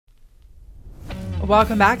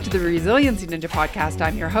Welcome back to the Resiliency Ninja podcast.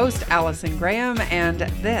 I'm your host, Allison Graham, and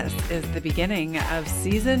this is the beginning of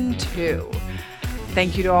season 2.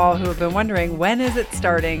 Thank you to all who have been wondering, when is it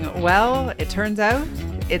starting? Well, it turns out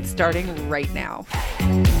it's starting right now.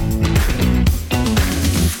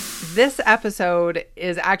 This episode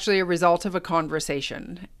is actually a result of a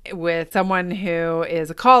conversation with someone who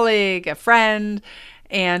is a colleague, a friend,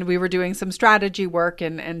 and we were doing some strategy work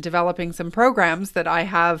and developing some programs that I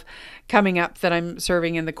have coming up that I'm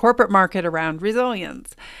serving in the corporate market around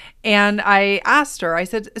resilience. And I asked her, I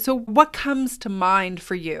said, so what comes to mind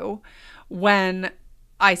for you when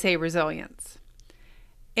I say resilience?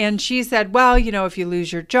 And she said, well, if you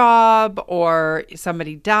lose your job or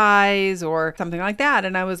somebody dies or something like that.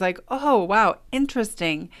 And I was like, oh, wow,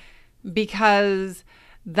 interesting. Because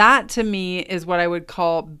that to me is what I would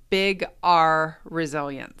call big R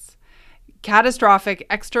resilience. Catastrophic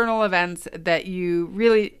external events that you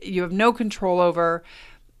have no control over.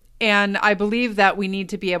 And I believe that we need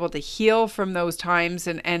to be able to heal from those times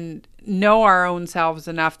and know our own selves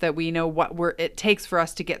enough that we know what it takes for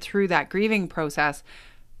us to get through that grieving process.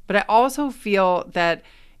 But I also feel that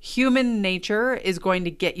human nature is going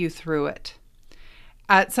to get you through it.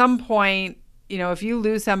 At some point, if you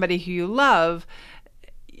lose somebody who you love,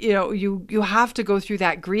 you have to go through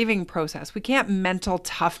that grieving process. We can't mental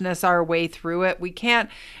toughness our way through it. We can't,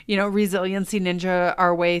 resiliency ninja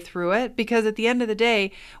our way through it, because at the end of the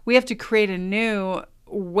day, we have to create a new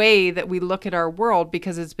way that we look at our world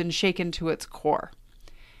because it's been shaken to its core.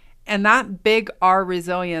 And that big R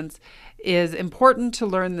resilience is important to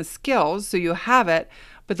learn the skills so you have it,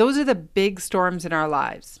 but those are the big storms in our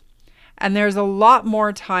lives. And there's a lot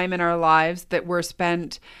more time in our lives that we're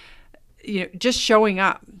spent just showing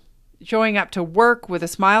up to work with a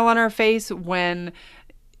smile on our face when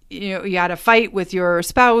you had a fight with your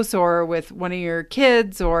spouse or with one of your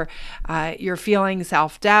kids, or you're feeling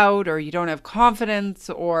self-doubt, or you don't have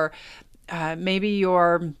confidence, or maybe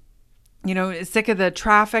you're sick of the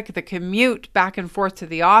traffic, the commute back and forth to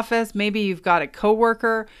the office. Maybe you've got a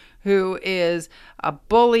coworker who is a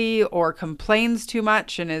bully or complains too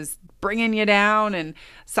much and is bringing you down and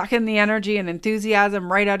sucking the energy and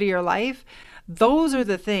enthusiasm right out of your life. Those are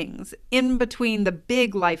the things in between the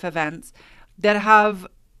big life events that have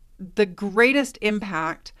the greatest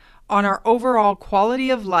impact on our overall quality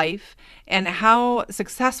of life and how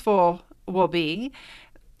successful we'll be.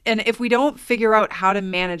 And if we don't figure out how to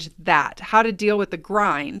manage that, how to deal with the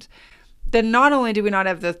grind, then not only do we not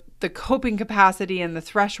have the coping capacity and the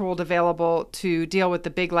threshold available to deal with the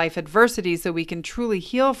big life adversities so we can truly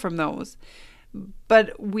heal from those,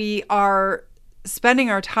 but we are spending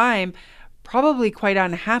our time probably quite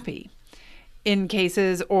unhappy in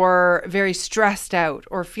cases, or very stressed out,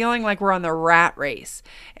 or feeling like we're on the rat race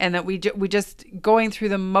and that we just going through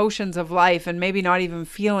the motions of life and maybe not even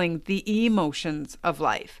feeling the emotions of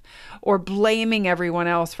life, or blaming everyone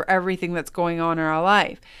else for everything that's going on in our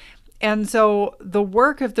life. And so the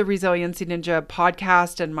work of the Resiliency Ninja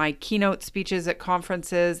podcast and my keynote speeches at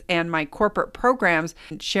conferences and my corporate programs,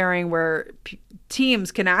 sharing where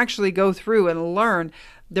teams can actually go through and learn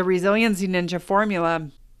the Resiliency Ninja formula,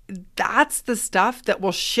 that's the stuff that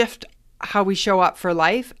will shift how we show up for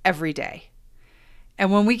life every day.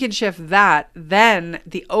 And when we can shift that, then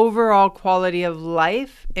the overall quality of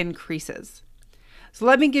life increases. So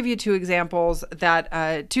let me give you two examples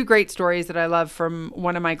two great stories that I love from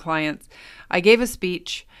one of my clients. I gave a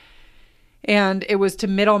speech and it was to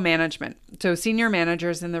middle management, so senior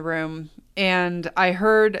managers in the room. And I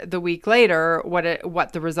heard the week later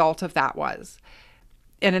what the result of that was.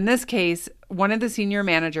 And in this case, one of the senior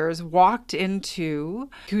managers walked into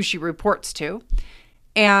who she reports to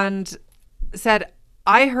and said,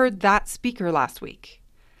 I heard that speaker last week,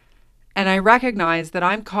 and I recognize that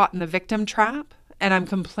I'm caught in the victim trap and I'm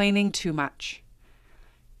complaining too much.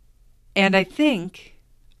 And I think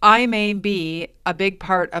I may be a big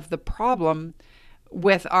part of the problem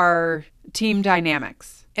with our team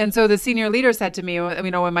dynamics. And so the senior leader said to me,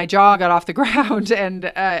 when my jaw got off the ground, and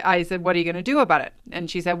I said, what are you going to do about it? And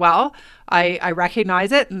she said, well, I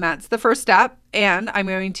recognize it, and that's the first step, and I'm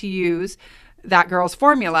going to use that girl's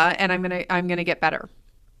formula, and I'm going to get better.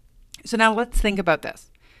 So now let's think about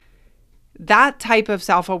this. That type of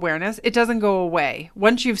self-awareness, it doesn't go away.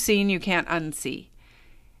 Once you've seen, you can't unsee.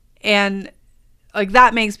 And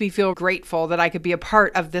that makes me feel grateful that I could be a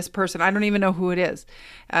part of this person. I don't even know who it is,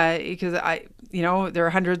 because there are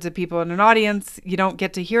hundreds of people in an audience. You don't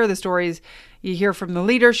get to hear the stories. You hear from the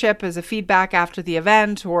leadership as a feedback after the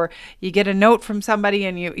event, or you get a note from somebody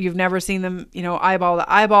and you've never seen them, eyeball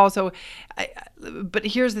to eyeball. But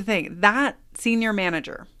here's the thing, that senior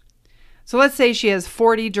manager. So let's say she has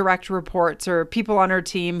 40 direct reports or people on her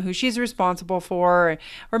team who she's responsible for,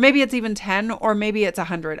 or maybe it's even 10, or maybe it's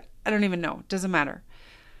 100. I don't even know. It doesn't matter.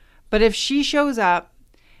 But if she shows up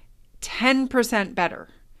 10% better,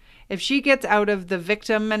 if she gets out of the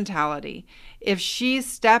victim mentality, if she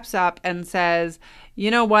steps up and says,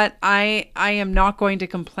 you know what, I am not going to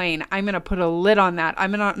complain. I'm going to put a lid on that.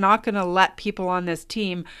 I'm not going to let people on this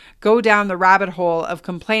team go down the rabbit hole of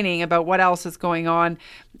complaining about what else is going on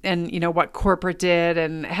and, what corporate did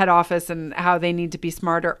and head office and how they need to be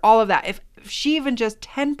smarter, all of that. If she even just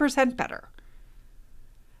 10% better,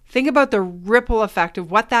 think about the ripple effect of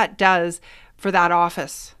what that does for that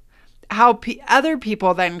office. How other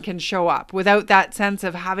people then can show up without that sense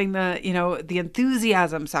of having the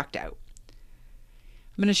enthusiasm sucked out.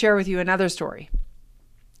 I'm going to share with you another story.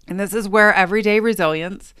 And this is where everyday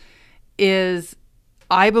resilience is,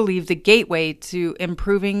 I believe, the gateway to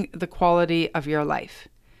improving the quality of your life.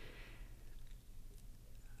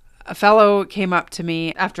 A fellow came up to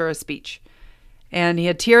me after a speech, and he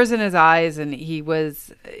had tears in his eyes, and he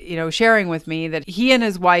was, sharing with me that he and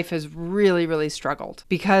his wife has really, really struggled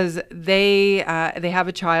because they have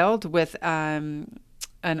a child with an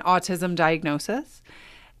autism diagnosis,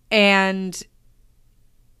 and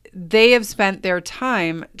they have spent their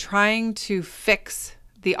time trying to fix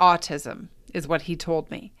the autism, is what he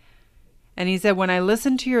told me. And he said, when I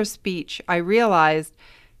listened to your speech, I realized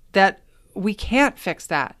that we can't fix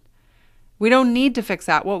that. We don't need to fix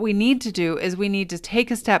that. What we need to do is we need to take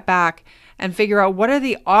a step back and figure out what are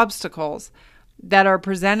the obstacles that are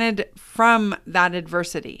presented from that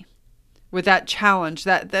adversity, with that challenge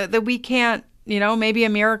that we can't, maybe a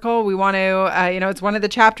miracle. We want to, it's one of the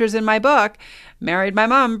chapters in my book, Married My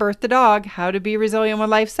Mom, Birthed the Dog, How to Be Resilient When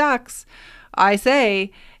Life Sucks. I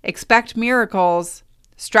say, expect miracles,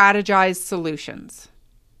 strategize solutions.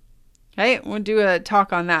 Okay, we'll do a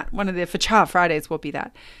talk on that. One of the Facha Fridays will be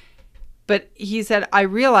that. But he said, I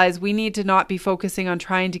realize we need to not be focusing on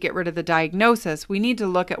trying to get rid of the diagnosis. We need to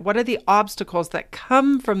look at what are the obstacles that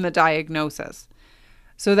come from the diagnosis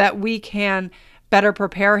so that we can better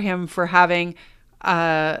prepare him for having,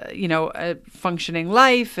 a functioning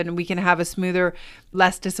life, and we can have a smoother,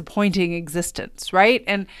 less disappointing existence, right?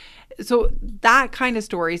 And so that kind of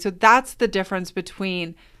story. So that's the difference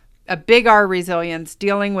between a big R resilience,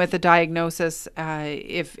 dealing with a diagnosis,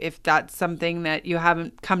 if that's something that you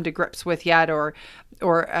haven't come to grips with yet or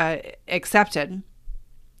accepted,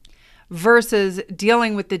 versus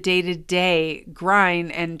dealing with the day-to-day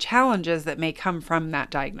grind and challenges that may come from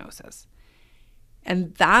that diagnosis.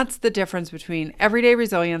 And that's the difference between everyday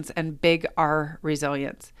resilience and big R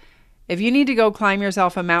resilience. If you need to go climb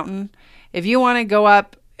yourself a mountain, if you want to go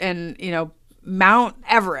up and, Mount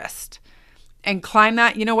Everest, and climb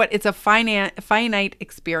that, you know what? It's a finite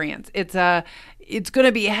experience. It's going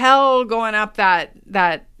to be hell going up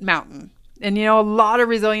that mountain. And, a lot of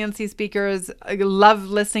resiliency speakers, I love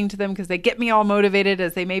listening to them because they get me all motivated,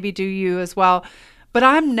 as they maybe do you as well. But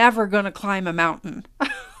I'm never going to climb a mountain.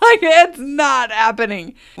 It's not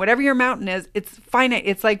happening. Whatever your mountain is, it's finite.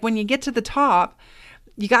 It's like when you get to the top,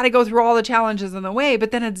 you got to go through all the challenges on the way,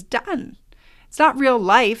 but then it's done. It's not real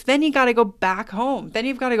life. Then you got to go back home. Then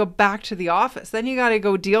you've got to go back to the office. Then you got to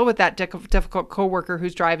go deal with that difficult coworker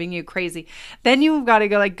who's driving you crazy. Then you've got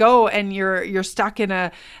to go and you're stuck in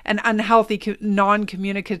an unhealthy,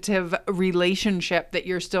 non-communicative relationship that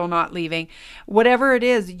you're still not leaving. Whatever it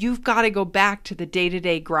is, you've got to go back to the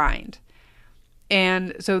day-to-day grind.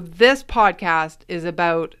 And so this podcast is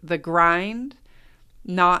about the grind,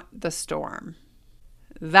 not the storm.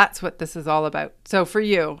 That's what this is all about. So for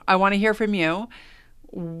you, I want to hear from you.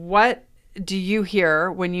 What do you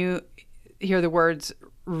hear when you hear the words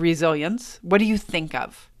resilience? What do you think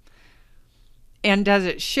of? And does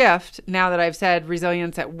it shift now that I've said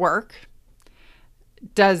resilience at work?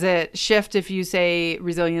 Does it shift if you say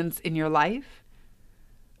resilience in your life?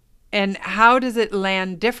 And how does it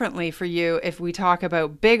land differently for you if we talk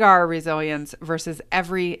about big R resilience versus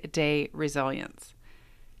everyday resilience?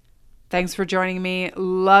 Thanks for joining me.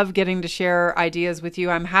 Love getting to share ideas with you.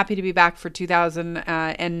 I'm happy to be back for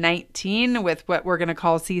 2019 with what we're going to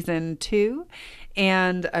call season 2.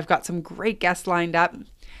 And I've got some great guests lined up.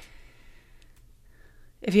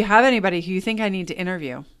 If you have anybody who you think I need to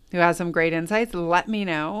interview, who has some great insights, let me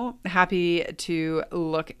know. Happy to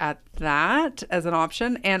look at that as an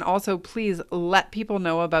option. And also, please let people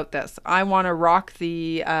know about this. I want to rock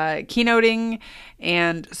the keynoting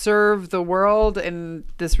and serve the world in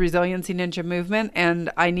this Resiliency Ninja movement.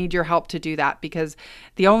 And I need your help to do that, because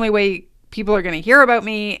the only way people are going to hear about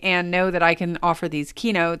me and know that I can offer these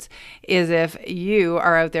keynotes is if you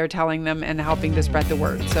are out there telling them and helping to spread the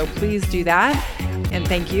word. So please do that. And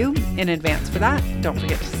thank you in advance for that. Don't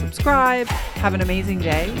forget to subscribe. Have an amazing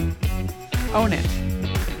day. Own it.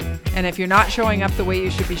 And if you're not showing up the way you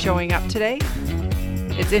should be showing up today,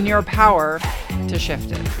 it's in your power to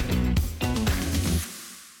shift it.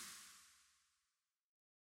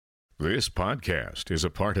 This podcast is a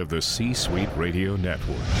part of the C-Suite Radio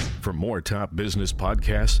Network. For more top business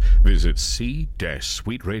podcasts, visit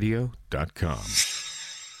c-suiteradio.com.